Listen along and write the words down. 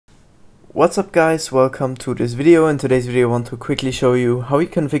What's up guys, welcome to this video. In today's video I want to quickly show you how you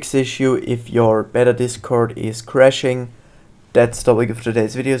can fix the issue if your beta Discord is crashing. That's the topic of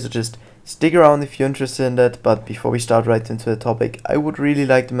today's video, so just stick around if you're interested in that. But before we start right into the topic, I would really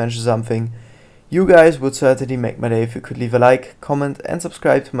like to mention something. You guys would certainly make my day if you could leave a like, comment and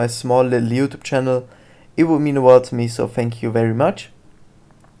subscribe to my small little YouTube channel. It would mean a lot to me, so thank you very much.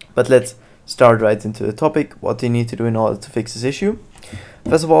 But let's start right into the topic. What do you need to do in order to fix this issue?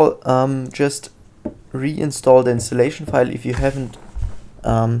 First of all, just reinstall the installation file if you haven't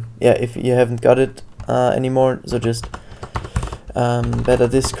if you haven't got it anymore. So just beta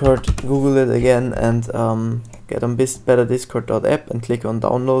Discord, Google it again and get on betadiscord.app and click on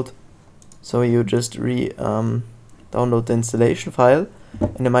download. So you just download the installation file,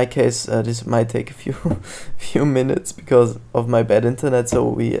 and in my case this might take a few minutes because of my bad internet, so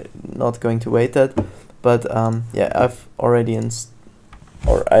we're not going to wait that. But yeah, I've already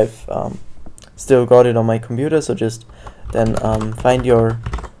still got it on my computer, so just then find your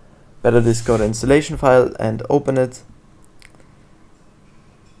beta Discord installation file and open it,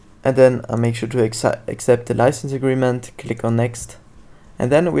 and then make sure to accept the license agreement, click on next,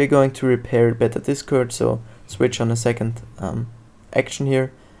 and then we're going to repair beta Discord. So switch on the second action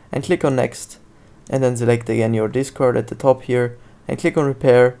here and click on next, and then select again your Discord at the top here and click on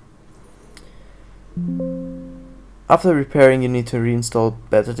repair. After repairing, you need to reinstall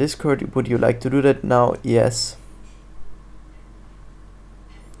beta Discord. Would you like to do that now? Yes.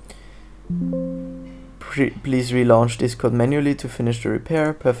 Please relaunch Discord manually to finish the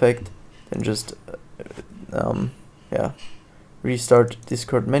repair. Perfect. Then just restart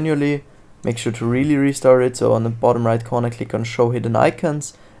Discord manually. Make sure to really restart it. So on the bottom right corner, click on show hidden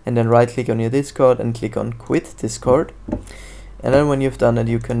icons and then right click on your Discord and click on quit Discord. And then when you've done it,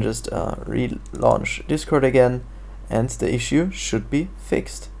 you can just relaunch Discord again, and the issue should be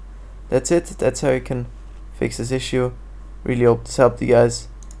fixed. That's it. That's how you can fix this issue. Really hope this helped you guys.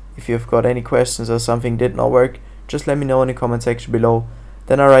 If you've got any questions or something did not work, just let me know in the comment section below.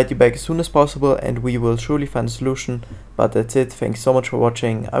 Then I'll write you back as soon as possible and we will surely find a solution. But that's it. Thanks so much for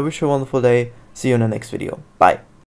watching. I wish you a wonderful day. See you in the next video. Bye.